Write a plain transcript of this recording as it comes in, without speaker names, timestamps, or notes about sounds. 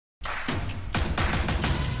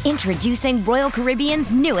Introducing Royal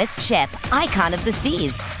Caribbean's newest ship, Icon of the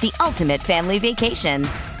Seas, the ultimate family vacation.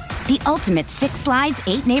 The ultimate 6 slides,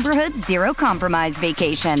 8 neighborhoods, 0 compromise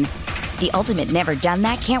vacation. The ultimate never done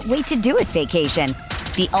that, can't wait to do it vacation.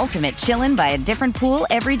 The ultimate chillin' by a different pool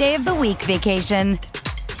every day of the week vacation.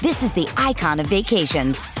 This is the Icon of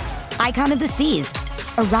vacations. Icon of the Seas,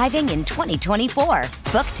 arriving in 2024.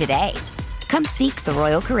 Book today. Come seek the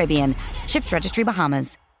Royal Caribbean. Ships Registry,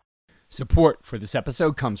 Bahamas. Support for this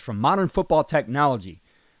episode comes from Modern Football Technology.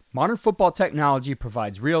 Modern Football Technology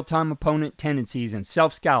provides real-time opponent tendencies and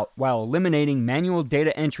self-scout while eliminating manual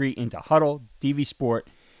data entry into Huddle, DV Sport,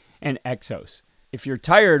 and Exos. If you're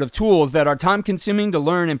tired of tools that are time-consuming to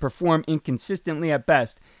learn and perform inconsistently at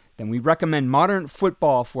best, then we recommend Modern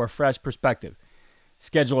Football for a fresh perspective.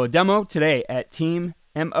 Schedule a demo today at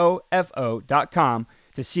teammofo.com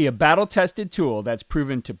to see a battle-tested tool that's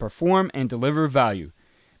proven to perform and deliver value.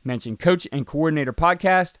 Mention Coach and Coordinator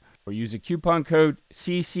Podcast or use the coupon code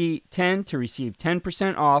CC10 to receive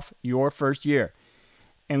 10% off your first year.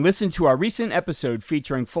 And listen to our recent episode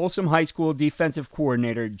featuring Folsom High School defensive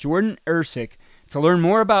coordinator Jordan Ersick to learn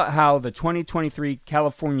more about how the 2023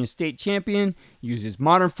 California State Champion uses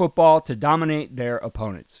modern football to dominate their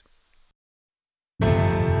opponents.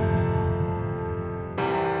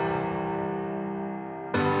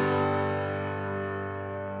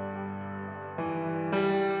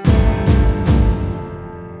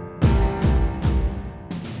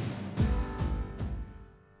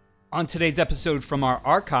 On today's episode from our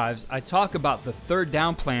archives, I talk about the third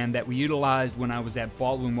down plan that we utilized when I was at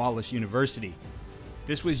Baldwin-Wallace University.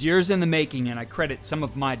 This was years in the making, and I credit some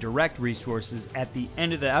of my direct resources at the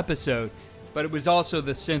end of the episode, but it was also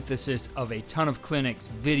the synthesis of a ton of clinics,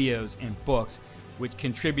 videos, and books, which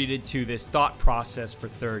contributed to this thought process for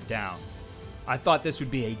third down. I thought this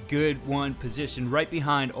would be a good one positioned right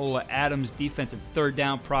behind Ola Adams' defensive third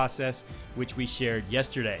down process, which we shared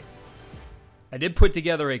yesterday. I did put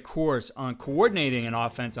together a course on coordinating an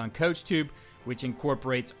offense on CoachTube, which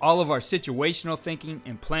incorporates all of our situational thinking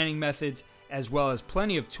and planning methods, as well as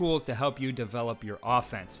plenty of tools to help you develop your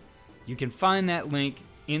offense. You can find that link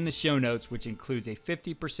in the show notes, which includes a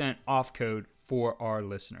 50% off code for our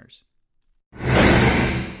listeners.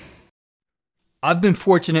 I've been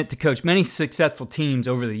fortunate to coach many successful teams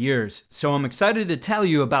over the years, so I'm excited to tell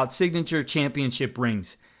you about Signature Championship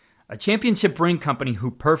Rings. A championship ring company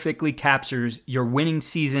who perfectly captures your winning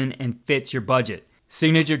season and fits your budget.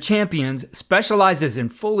 Signature Champions specializes in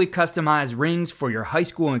fully customized rings for your high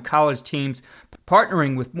school and college teams,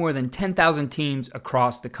 partnering with more than 10,000 teams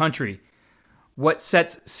across the country. What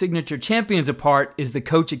sets Signature Champions apart is the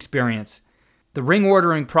coach experience. The ring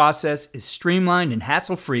ordering process is streamlined and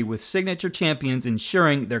hassle-free, with Signature Champions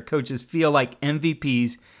ensuring their coaches feel like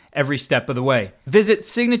MVPs every step of the way. Visit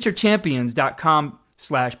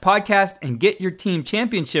signaturechampions.com/podcast and get your team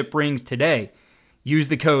championship rings today. Use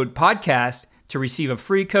the code PODCAST to receive a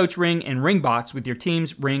free coach ring and ring box with your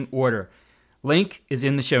team's ring order. Link is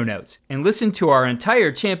in the show notes. And listen to our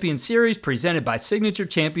entire champion series presented by Signature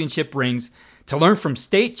Championship Rings to learn from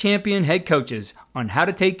state champion head coaches on how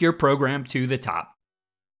to take your program to the top.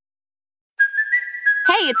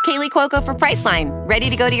 Hey, it's Kaylee Cuoco for Priceline.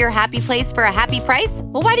 Ready to go to your happy place for a happy price?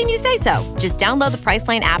 Well, why didn't you say so? Just download the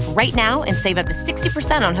Priceline app right now and save up to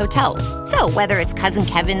 60% on hotels. So whether it's Cousin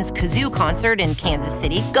Kevin's Kazoo Concert in Kansas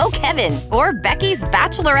City, go Kevin, or Becky's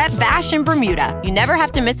Bachelorette Bash in Bermuda, you never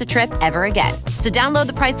have to miss a trip ever again. So download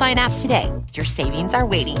the Priceline app today. Your savings are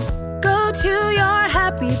waiting. Go to your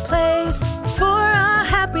happy place for a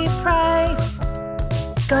happy price.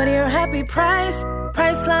 Go to your happy price,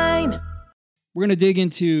 Priceline. We're going to dig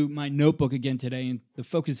into my notebook again today, and the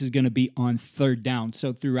focus is going to be on third down.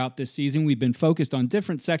 So throughout this season, we've been focused on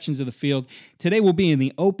different sections of the field. Today, we'll be in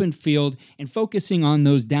the open field and focusing on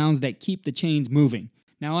those downs that keep the chains moving.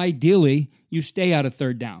 Now, ideally, you stay out of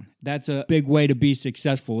third down. That's a big way to be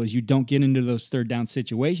successful, is you don't get into those third down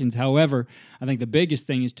situations. However, I think the biggest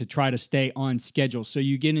thing is to try to stay on schedule. So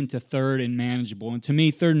you get into third and manageable. And to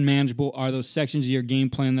me, third and manageable are those sections of your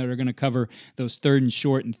game plan that are going to cover those third and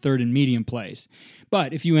short and third and medium plays.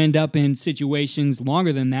 But if you end up in situations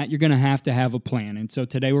longer than that, you're going to have a plan. And so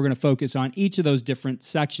today we're going to focus on each of those different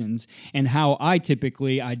sections and how I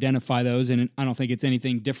typically identify those. And I don't think it's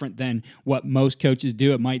anything different than what most coaches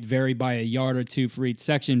do. It might vary by a yard or two for each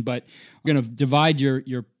section, but we're going to divide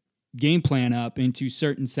your game plan up into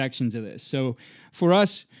certain sections of this. So for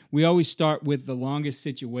us, we always start with the longest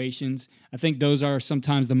situations. I think those are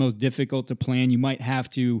sometimes the most difficult to plan. You might have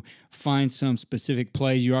to find some specific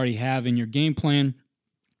plays you already have in your game plan,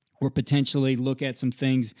 or potentially look at some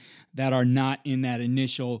things that are not in that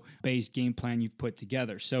initial base game plan you've put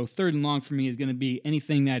together. So 3rd and long for me is going to be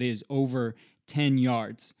anything that is over 10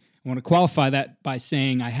 yards. I want to qualify that by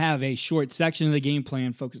saying I have a short section of the game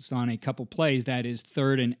plan focused on a couple plays that is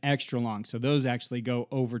 3rd and extra long. So those actually go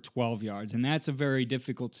over 12 yards, and that's a very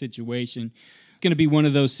difficult situation. It's going to be one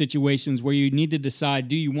of those situations where you need to decide,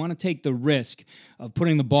 do you want to take the risk of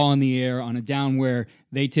putting the ball in the air on a down where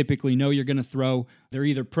they typically know you're going to throw? They're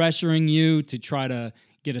either pressuring you to try to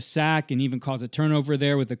get a sack and even cause a turnover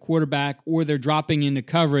there with the quarterback, or they're dropping into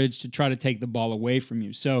coverage to try to take the ball away from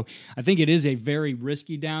you. So I think it is a very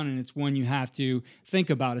risky down, and it's one you have to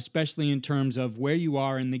think about, especially in terms of where you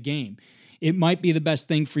are in the game. It might be the best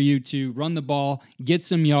thing for you to run the ball, get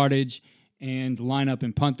some yardage, and line up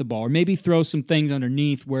and punt the ball, or maybe throw some things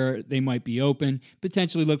underneath where they might be open,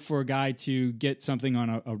 potentially look for a guy to get something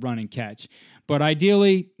on a run and catch. But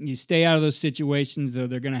ideally, you stay out of those situations, though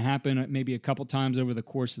they're going to happen maybe a couple times over the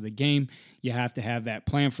course of the game. You have to have that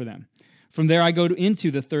plan for them. From there, I go into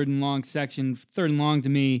the 3rd and long section. 3rd and long to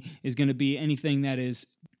me is going to be anything that is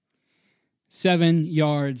 7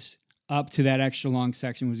 yards up to that extra long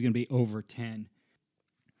section, was going to be over 10.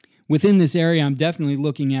 Within this area, I'm definitely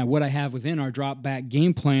looking at what I have within our drop back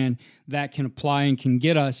game plan that can apply and can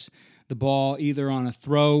get us the ball either on a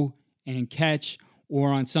throw and catch,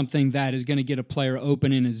 or on something that is going to get a player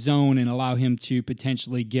open in a zone and allow him to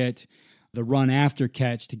potentially get the run after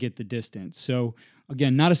catch to get the distance. So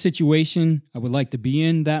again, not a situation I would like to be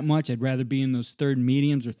in that much. I'd rather be in those 3rd and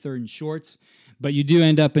mediums or 3rd and shorts. But you do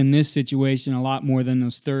end up in this situation a lot more than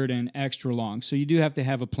those 3rd and extra long. So you do have to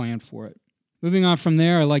have a plan for it. Moving on from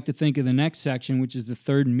there, I like to think of the next section, which is the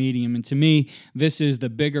 3rd and medium. And to me, this is the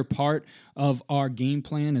bigger part of our game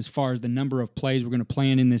plan as far as the number of plays we're going to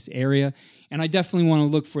plan in this area. And I definitely want to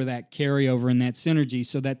look for that carryover and that synergy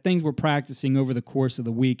so that things we're practicing over the course of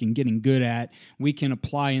the week and getting good at, we can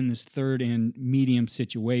apply in this 3rd and medium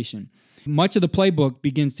situation. Much of the playbook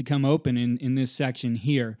begins to come open in this section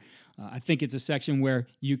here. I think it's a section where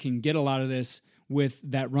you can get a lot of this with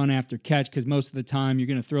that run after catch, because most of the time you're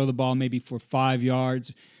going to throw the ball maybe for 5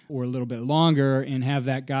 yards or a little bit longer and have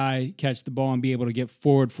that guy catch the ball and be able to get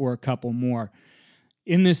forward for a couple more.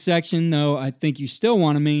 In this section, though, I think you still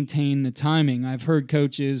want to maintain the timing. I've heard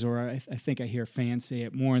coaches, or I think I hear fans say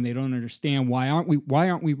it more, and they don't understand why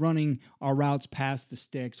aren't we running our routes past the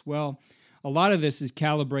sticks? Well, a lot of this is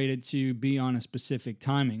calibrated to be on a specific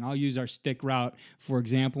timing. I'll use our stick route, for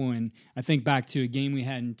example, and I think back to a game we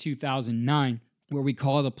had in 2009 where we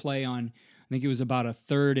called a play on, I think it was about a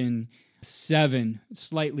 3rd and 7,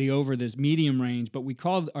 slightly over this medium range, but we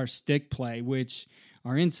called our stick play, which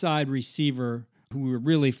our inside receiver, who we were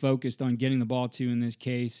really focused on getting the ball to in this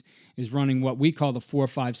case, is running what we call the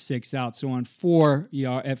 4-5-6 out. So on 4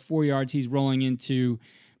 yards, he's rolling into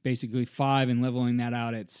basically 5 and leveling that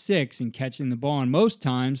out at 6 and catching the ball. And most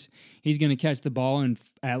times, he's going to catch the ball and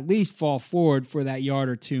at least fall forward for that yard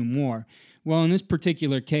or 2 more. Well, in this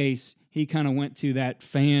particular case, he kind of went to that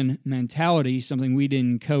fan mentality, something we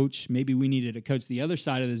didn't coach. Maybe we needed to coach the other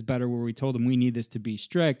side of this better, where we told him we need this to be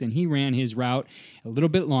strict, and he ran his route a little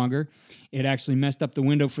bit longer. It actually messed up the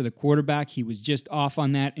window for the quarterback. He was just off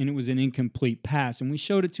on that, and it was an incomplete pass. And we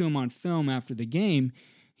showed it to him on film after the game.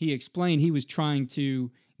 He explained he was trying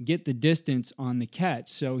to get the distance on the catch,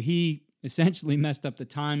 so he essentially messed up the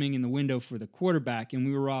timing and the window for the quarterback, and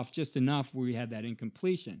we were off just enough where we had that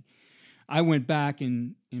incompletion. I went back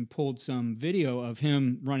and pulled some video of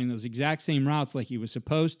him running those exact same routes like he was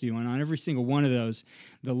supposed to, and on every single one of those,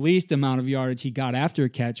 the least amount of yardage he got after a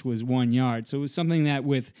catch was 1 yard. So it was something that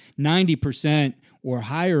with 90% or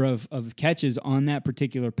higher of catches on that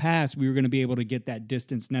particular pass, we were going to be able to get that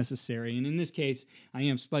distance necessary. And in this case, I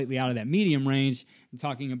am slightly out of that medium range. I'm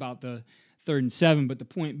talking about the 3rd and 7, but the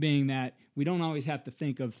point being that we don't always have to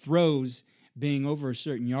think of throws being over a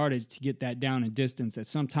certain yardage to get that down in distance. That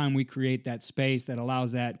sometime we create that space that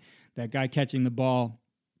allows that guy catching the ball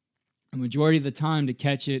a majority of the time to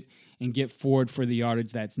catch it and get forward for the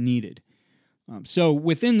yardage that's needed. So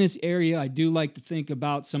within this area, I do like to think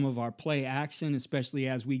about some of our play action, especially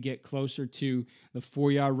as we get closer to the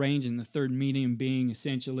 4-yard range, and the 3rd medium being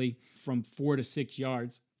essentially from 4 to 6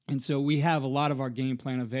 yards. And so we have a lot of our game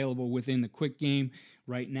plan available within the quick game.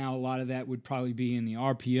 Right now, a lot of that would probably be in the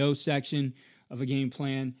RPO section of a game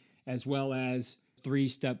plan, as well as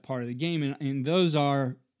 3-step part of the game. And those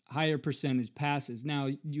are higher percentage passes. Now,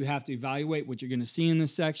 you have to evaluate what you're going to see in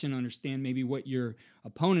this section, understand maybe what your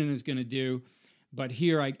opponent is going to do. But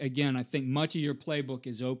here, I think much of your playbook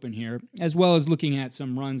is open here, as well as looking at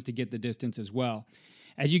some runs to get the distance as well.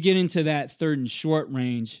 As you get into that 3rd and short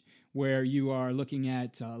range, where you are looking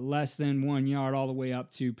at less than 1 yard all the way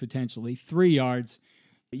up to potentially 3 yards.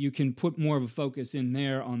 You can put more of a focus in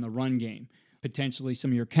there on the run game. Potentially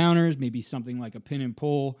some of your counters, maybe something like a pin and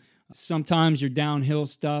pull. Sometimes your downhill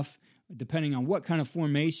stuff, depending on what kind of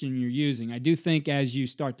formation you're using. I do think as you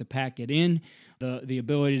start to pack it in, the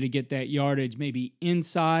ability to get that yardage maybe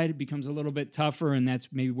inside becomes a little bit tougher, and that's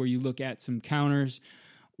maybe where you look at some counters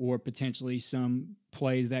or potentially some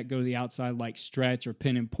plays that go to the outside like stretch or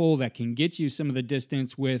pin and pull that can get you some of the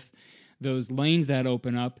distance with those lanes that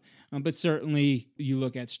open up. But certainly you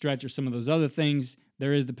look at stretch or some of those other things,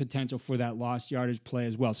 there is the potential for that lost yardage play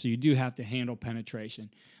as well. So you do have to handle penetration.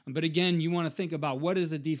 But again, you want to think about what is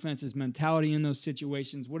the defense's mentality in those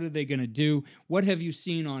situations? What are they going to do? What have you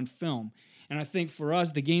seen on film? And I think for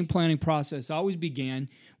us, the game planning process always began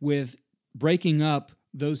with breaking up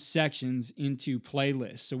those sections into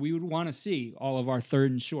playlists. So we would want to see all of our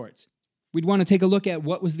third and shorts. We'd want to take a look at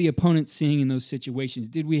what was the opponent seeing in those situations.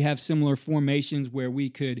 Did we have similar formations where we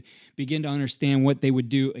could begin to understand what they would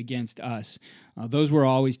do against us? Those were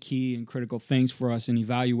always key and critical things for us in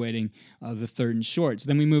evaluating the third and shorts.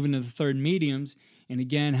 Then we move into the third and mediums. And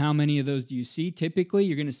again, how many of those do you see? Typically,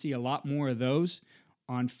 you're going to see a lot more of those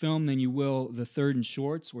on film than you will the third and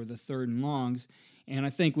shorts or the third and longs. And I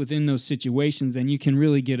think within those situations, then you can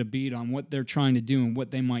really get a beat on what they're trying to do and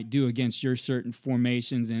what they might do against your certain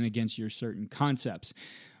formations and against your certain concepts.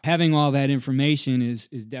 Having all that information is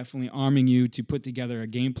definitely arming you to put together a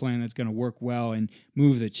game plan that's going to work well and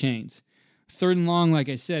move the chains. Third and long, like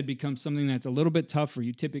I said, becomes something that's a little bit tougher.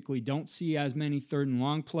 You typically don't see as many third and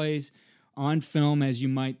long plays on film as you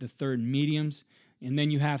might the third and mediums. And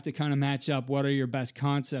then you have to kind of match up what are your best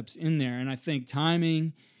concepts in there. And I think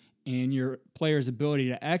timing and your player's ability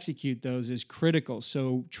to execute those is critical.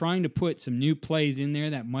 So trying to put some new plays in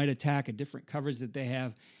there that might attack a different coverage that they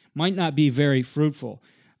have might not be very fruitful.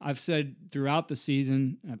 I've said throughout the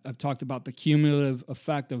season, I've talked about the cumulative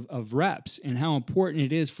effect of reps and how important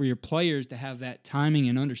it is for your players to have that timing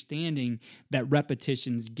and understanding that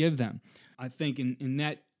repetitions give them. I think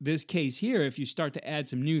in this case here, if you start to add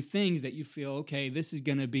some new things that you feel, okay, this is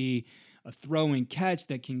going to be a throw and catch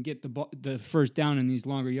that can get the first down in these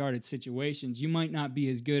longer yardage situations, you might not be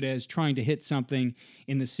as good as trying to hit something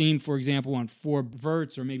in the seam, for example, on 4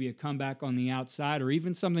 verts or maybe a comeback on the outside or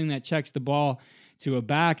even something that checks the ball to a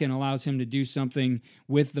back and allows him to do something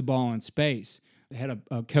with the ball in space. I had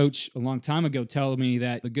a coach a long time ago tell me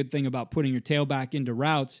that the good thing about putting your tailback into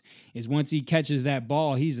routes is once he catches that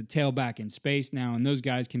ball, he's a tailback in space now, and those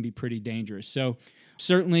guys can be pretty dangerous. So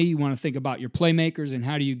certainly you want to think about your playmakers and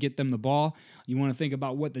how do you get them the ball. You want to think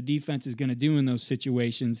about what the defense is going to do in those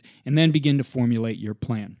situations and then begin to formulate your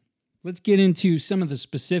plan. Let's get into some of the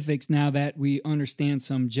specifics now that we understand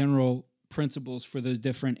some general principles for those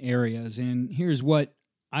different areas. And here's what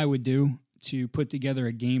I would do to put together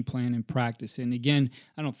a game plan and practice. And again,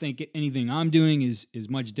 I don't think anything I'm doing is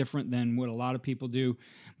much different than what a lot of people do,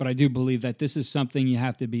 but I do believe that this is something you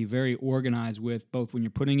have to be very organized with, both when you're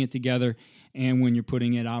putting it together and when you're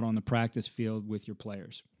putting it out on the practice field with your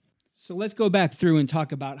players. So let's go back through and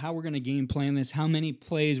talk about how we're going to game plan this, how many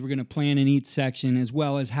plays we're going to plan in each section, as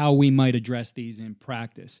well as how we might address these in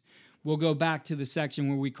practice. We'll go back to the section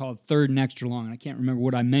where we called third and extra long. And I can't remember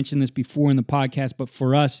what I mentioned this before in the podcast, but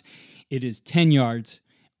for us, it is 10 yards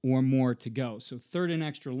or more to go. So third and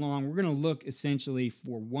extra long, we're going to look essentially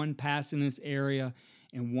for one pass in this area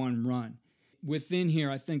and one run. Within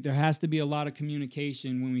here, I think there has to be a lot of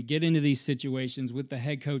communication when we get into these situations with the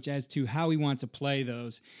head coach as to how he wants to play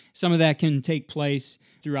those. Some of that can take place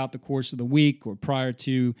throughout the course of the week or prior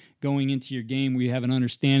to going into your game where you have an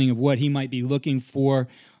understanding of what he might be looking for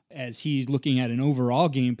as he's looking at an overall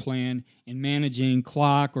game plan and managing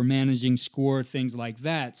clock or managing score, things like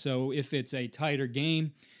that. So if it's a tighter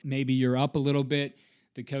game, maybe you're up a little bit,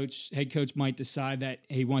 the head coach might decide that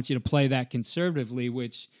he wants you to play that conservatively,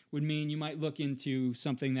 which would mean you might look into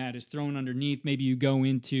something that is thrown underneath. Maybe you go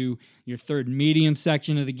into your third and medium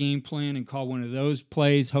section of the game plan and call one of those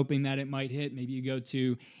plays, hoping that it might hit. Maybe you go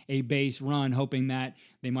to a base run, hoping that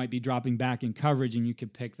they might be dropping back in coverage and you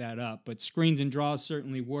could pick that up. But screens and draws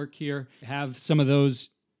certainly work here. Have some of those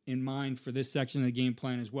in mind for this section of the game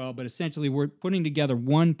plan as well. But essentially, we're putting together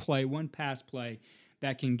one pass play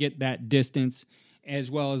that can get that distance,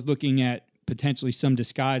 as well as looking at potentially some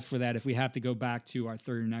disguise for that if we have to go back to our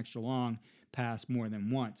third and extra long pass more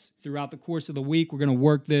than once. Throughout the course of the week, we're going to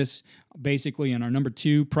work this basically in our number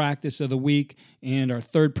 2 practice of the week and our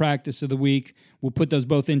third practice of the week. We'll put those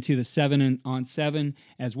both into the 7-on-7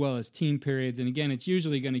 as well as team periods. And again, it's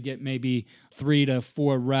usually going to get maybe 3 to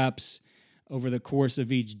 4 reps over the course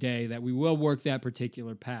of each day that we will work that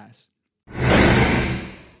particular pass.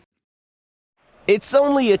 It's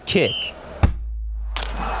only a kick,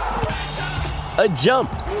 a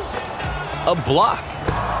jump, a block.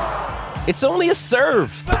 It's only a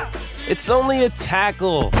serve. It's only a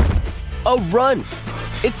tackle, a run.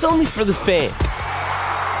 It's only for the fans.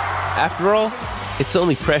 After all, it's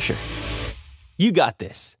only pressure. You got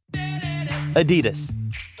this. Adidas.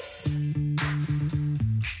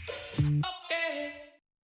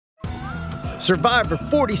 Survivor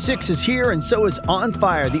 46 is here, and so is On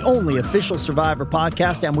Fire, the only official Survivor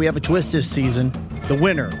podcast, and we have a twist this season. The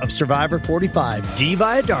winner of Survivor 45, Dee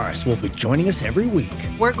Valladares, will be joining us every week.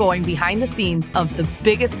 We're going behind the scenes of the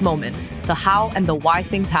biggest moments, the how and the why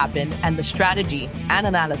things happen, and the strategy and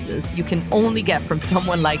analysis you can only get from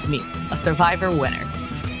someone like me, a Survivor winner.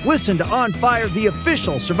 Listen to On Fire, the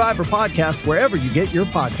official Survivor podcast, wherever you get your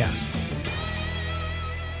podcasts.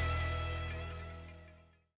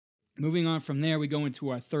 Moving on from there, we go into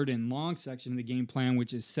our third and long section of the game plan,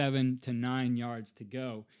 which is 7 to 9 yards to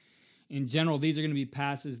go. In general, these are going to be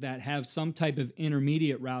passes that have some type of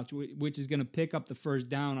intermediate route, which is going to pick up the first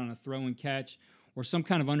down on a throw and catch, or some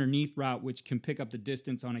kind of underneath route, which can pick up the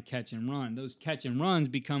distance on a catch and run. Those catch and runs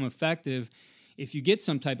become effective if you get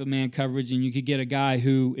some type of man coverage and you could get a guy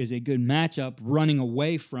who is a good matchup running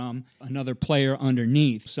away from another player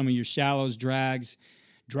underneath. Some of your shallows, drags,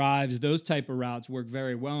 drives, those type of routes work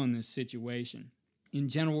very well in this situation. In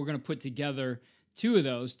general, we're going to put together two of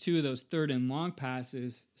those third and long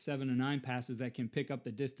passes, 7 to 9 passes that can pick up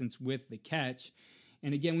the distance with the catch.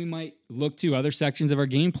 And again, we might look to other sections of our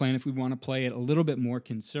game plan if we want to play it a little bit more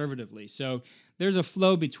conservatively. So there's a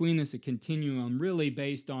flow between this, a continuum, really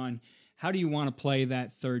based on how do you want to play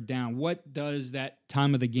that third down? What does that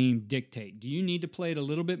time of the game dictate? Do you need to play it a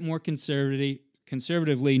little bit more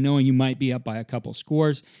conservatively, knowing you might be up by a couple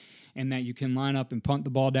scores and that you can line up and punt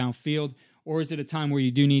the ball downfield? Or is it a time where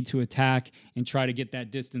you do need to attack and try to get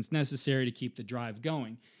that distance necessary to keep the drive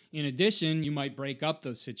going? In addition, you might break up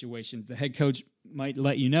those situations. The head coach might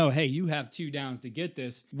let you know, hey, you have 2 downs to get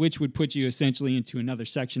this, which would put you essentially into another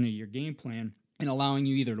section of your game plan and allowing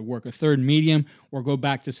you either to work a third medium or go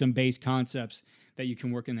back to some base concepts that you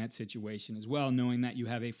can work in that situation as well, knowing that you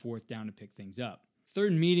have a 4th down to pick things up.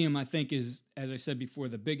 Third and medium, I think, is, as I said before,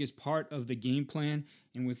 the biggest part of the game plan.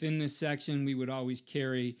 And within this section, we would always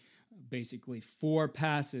carry basically 4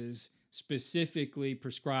 passes specifically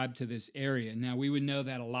prescribed to this area. Now, we would know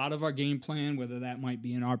that a lot of our game plan, whether that might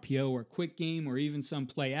be an RPO or quick game or even some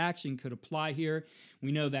play action, could apply here.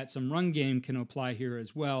 We know that some run game can apply here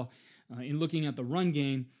as well. In looking at the run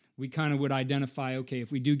game, we kind of would identify, okay,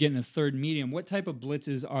 if we do get in a third medium, what type of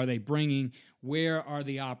blitzes are they bringing? Where are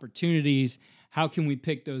the opportunities? How can we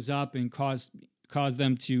pick those up and cause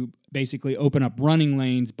them to basically open up running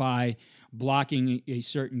lanes by blocking a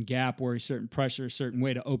certain gap or a certain pressure, a certain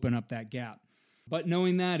way to open up that gap? But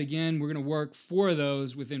knowing that, again, we're going to work 4 of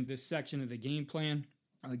those within this section of the game plan.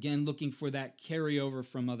 Again, looking for that carryover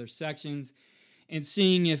from other sections and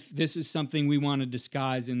seeing if this is something we want to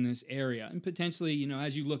disguise in this area. And potentially,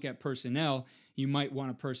 as you look at personnel, you might want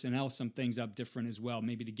to personnel some things up different as well,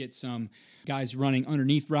 maybe to get some guys running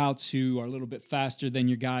underneath routes who are a little bit faster than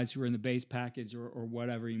your guys who are in the base package or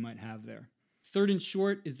whatever you might have there. Third and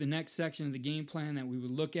short is the next section of the game plan that we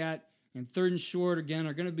would look at. And third and short, again,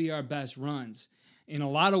 are going to be our best runs. In a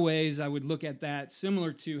lot of ways, I would look at that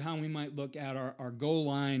similar to how we might look at our goal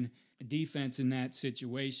line defense in that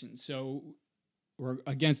situation. Or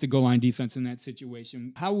against the goal line defense in that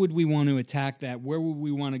situation. How would we want to attack that? Where would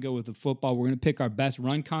we want to go with the football? We're going to pick our best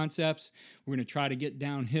run concepts. We're going to try to get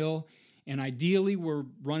downhill. And ideally, we're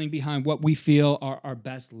running behind what we feel are our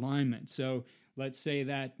best linemen. So let's say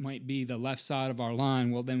that might be the left side of our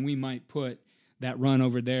line. Well, then we might put that run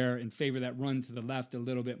over there and favor that run to the left a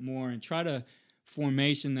little bit more and try to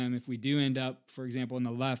formation them. If we do end up, for example, in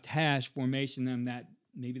the left hash, formation them that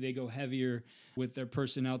maybe they go heavier with their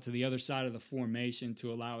personnel to the other side of the formation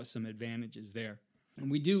to allow us some advantages there.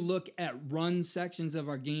 And we do look at run sections of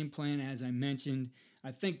our game plan, as I mentioned.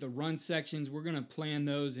 I think the run sections, we're going to plan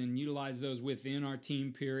those and utilize those within our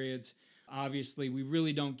team periods. Obviously, we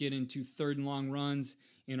really don't get into third and long runs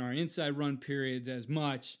in our inside run periods as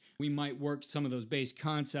much. We might work some of those base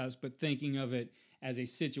concepts, but thinking of it as a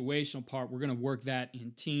situational part, we're going to work that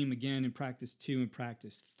in team again in practice 2 and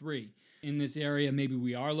practice 3. In this area, maybe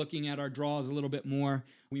we are looking at our draws a little bit more.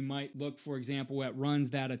 We might look, for example, at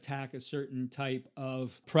runs that attack a certain type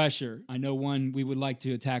of pressure. I know one we would like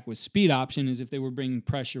to attack with speed option is if they were bringing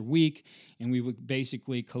pressure weak, and we would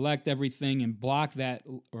basically collect everything and block that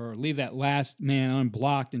or leave that last man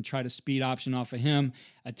unblocked and try to speed option off of him,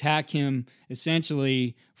 attack him,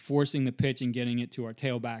 essentially forcing the pitch and getting it to our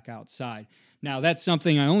tailback outside. Now, that's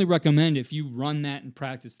something I only recommend if you run that and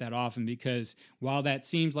practice that often, because while that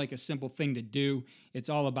seems like a simple thing to do, it's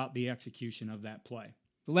all about the execution of that play.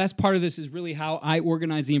 The last part of this is really how I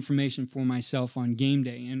organize the information for myself on game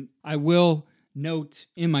day. And I will note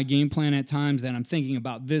in my game plan at times that I'm thinking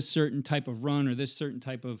about this certain type of run or this certain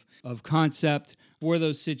type of concept for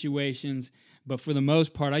those situations. But for the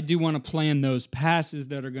most part, I do want to plan those passes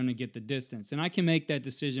that are going to get the distance. And I can make that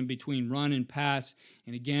decision between run and pass.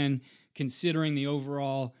 And again, considering the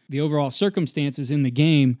overall circumstances in the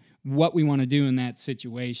game, what we want to do in that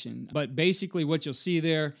situation. But basically what you'll see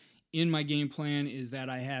there in my game plan is that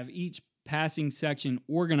I have each passing section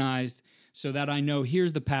organized so that I know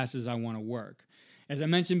here's the passes I want to work. As I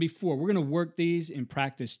mentioned before, we're going to work these in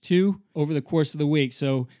practice 2 over the course of the week.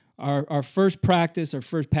 So our first practice, our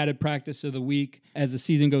first padded practice of the week, as the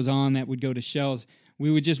season goes on, that would go to shells. We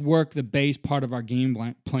would just work the base part of our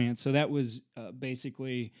game plan. So that was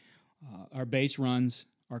basically our base runs,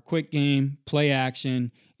 our quick game, play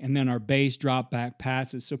action, and then our base drop back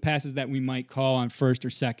passes. So passes that we might call on first or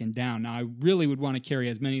second down. Now, I really would want to carry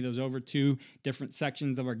as many of those over to different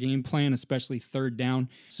sections of our game plan, especially third down.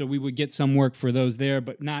 So we would get some work for those there,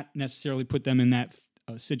 but not necessarily put them in that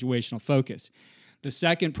situational focus. The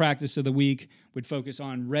second practice of the week would focus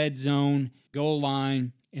on red zone, goal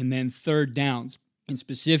line, and then third downs. And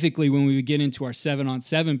specifically, when we would get into our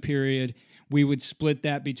 7-on-7 period, we would split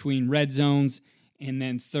that between red zones and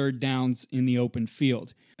then third downs in the open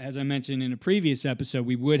field. As I mentioned in a previous episode,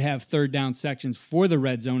 we would have third down sections for the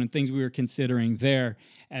red zone and things we were considering there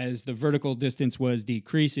as the vertical distance was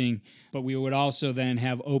decreasing, but we would also then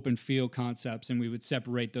have open field concepts, and we would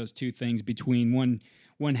separate those two things between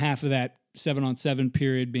one half of that 7-on-7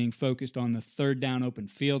 period being focused on the third down open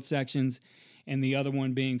field sections and the other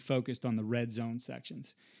one being focused on the red zone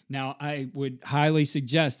sections. Now, I would highly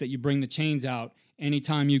suggest that you bring the chains out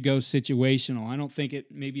anytime you go situational. I don't think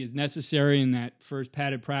it maybe is necessary in that first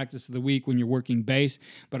padded practice of the week when you're working base,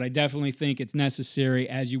 but I definitely think it's necessary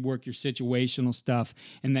as you work your situational stuff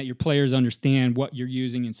and that your players understand what you're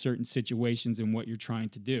using in certain situations and what you're trying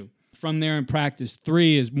to do. From there in practice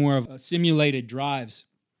 3 is more of simulated drives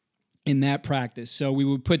in that practice. So we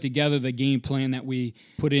would put together the game plan that we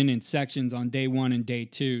put in sections on day 1 and day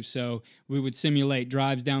 2. So we would simulate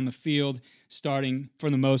drives down the field, starting for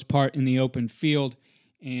the most part in the open field,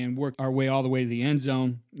 and work our way all the way to the end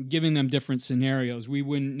zone, giving them different scenarios. We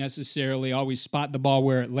wouldn't necessarily always spot the ball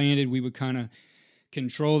where it landed. We would kind of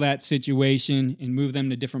control that situation and move them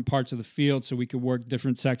to different parts of the field so we could work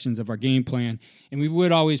different sections of our game plan. And we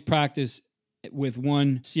would always practice with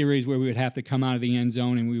one series where we would have to come out of the end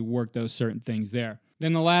zone and we would work those certain things there.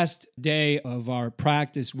 Then the last day of our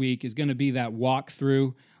practice week is going to be that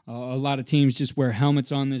walkthrough. A lot of teams just wear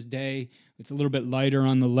helmets on this day. It's a little bit lighter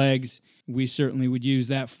on the legs. We certainly would use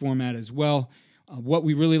that format as well. What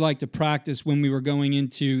we really like to practice when we were going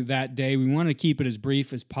into that day, we wanted to keep it as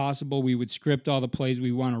brief as possible. We would script all the plays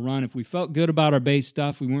we want to run. If we felt good about our base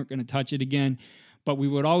stuff, we weren't going to touch it again. But we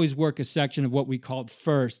would always work a section of what we called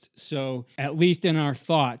first. So at least in our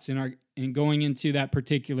thoughts, in going into that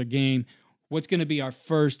particular game, what's going to be our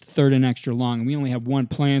first, third, and extra long? And we only have one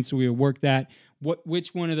plan, so we would work that.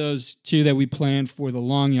 Which one of those two that we planned for the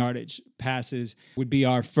long yardage passes would be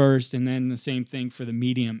our first, and then the same thing for the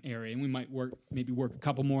medium area. And we might work a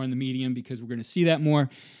couple more in the medium because we're going to see that more.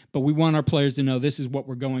 But we want our players to know this is what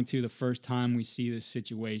we're going to the first time we see this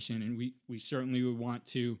situation, and we certainly would want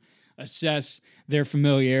to assess their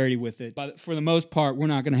familiarity with it. But for the most part, we're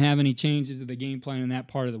not going to have any changes to the game plan in that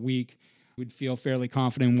part of the week. We'd feel fairly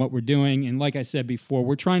confident in what we're doing. And like I said before,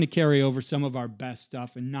 we're trying to carry over some of our best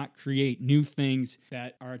stuff and not create new things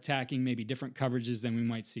that are attacking maybe different coverages than we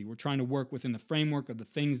might see. We're trying to work within the framework of the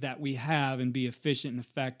things that we have and be efficient and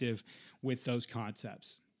effective with those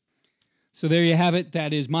concepts. So there you have it.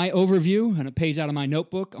 That is my overview and a page out of my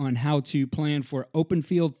notebook on how to plan for open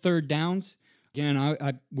field third downs. Again,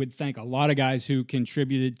 I would thank a lot of guys who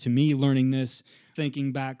contributed to me learning this,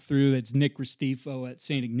 thinking back through. That's Nick Restifo at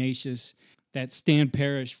St. Ignatius. That's Stan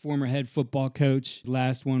Parrish, former head football coach.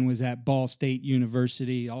 Last one was at Ball State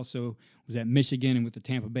University, also was at Michigan and with the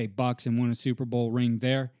Tampa Bay Bucks and won a Super Bowl ring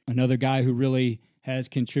there. Another guy who really has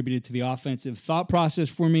contributed to the offensive thought process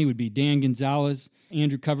for me would be Dan Gonzalez,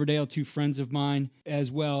 Andrew Coverdale, two friends of mine,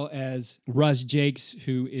 as well as Russ Jakes,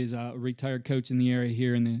 who is a retired coach in the area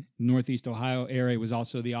here in the Northeast Ohio area, was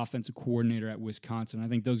also the offensive coordinator at Wisconsin. I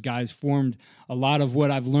think those guys formed a lot of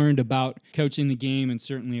what I've learned about coaching the game and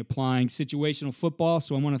certainly applying situational football.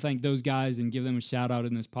 So I want to thank those guys and give them a shout out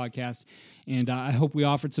in this podcast. And I hope we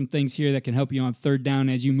offered some things here that can help you on third down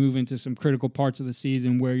as you move into some critical parts of the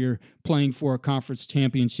season where you're playing for a conference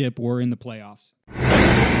championship or in the playoffs.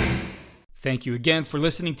 Thank you again for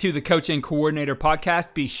listening to the Coach and Coordinator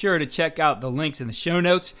podcast. Be sure to check out the links in the show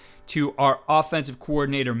notes to our Offensive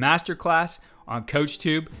Coordinator Masterclass on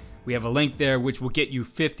CoachTube. We have a link there which will get you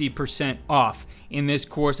 50% off. In this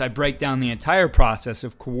course, I break down the entire process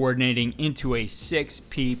of coordinating into a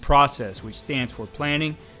 6P process, which stands for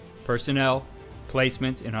planning, personnel,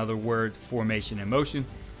 placements, in other words, formation and motion,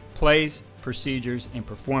 plays, procedures, and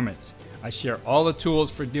performance. I share all the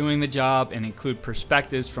tools for doing the job and include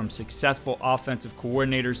perspectives from successful offensive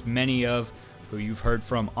coordinators, many of who you've heard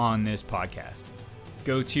from on this podcast.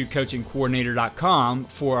 Go to coachingcoordinator.com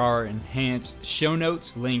for our enhanced show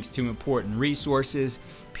notes, links to important resources,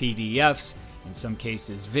 PDFs, in some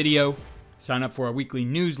cases video. Sign up for our weekly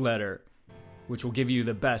newsletter, which will give you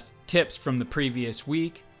the best tips from the previous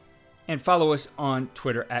week. And follow us on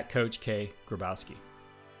Twitter at Coach K. Grabowski.